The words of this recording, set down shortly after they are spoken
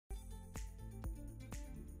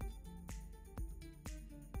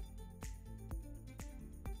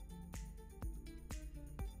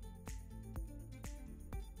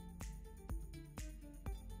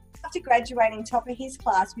after graduating top of his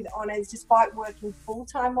class with honours despite working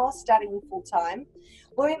full-time while studying full-time,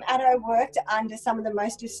 William Addo worked under some of the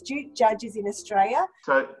most astute judges in Australia.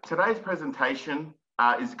 So today's presentation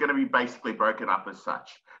is going to be basically broken up as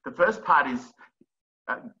such. The first part is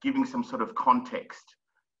giving some sort of context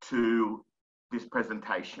to this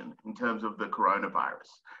presentation in terms of the coronavirus.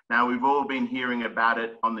 Now, we've all been hearing about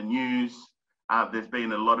it on the news. There's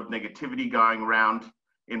been a lot of negativity going around.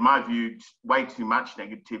 In my view, way too much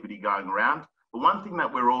negativity going around. But one thing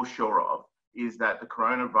that we're all sure of is that the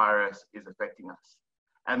coronavirus is affecting us.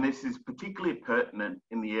 And this is particularly pertinent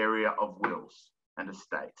in the area of wills and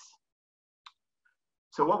estates.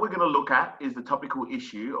 So what we're going to look at is the topical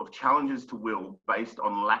issue of challenges to will based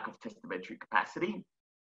on lack of testamentary capacity.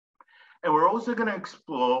 And we're also going to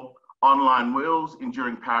explore online wills,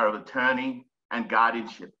 enduring power of attorney, and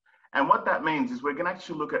guardianship. And what that means is we're going to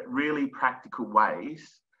actually look at really practical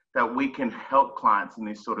ways that we can help clients in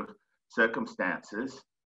these sort of circumstances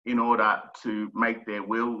in order to make their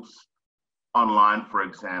wills online, for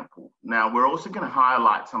example. Now, we're also going to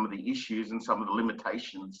highlight some of the issues and some of the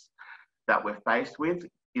limitations that we're faced with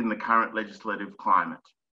in the current legislative climate.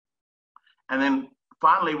 And then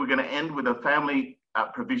finally, we're going to end with a family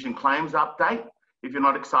provision claims update. If you're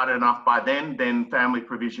not excited enough by then family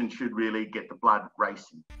provision should really get the blood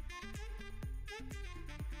racing.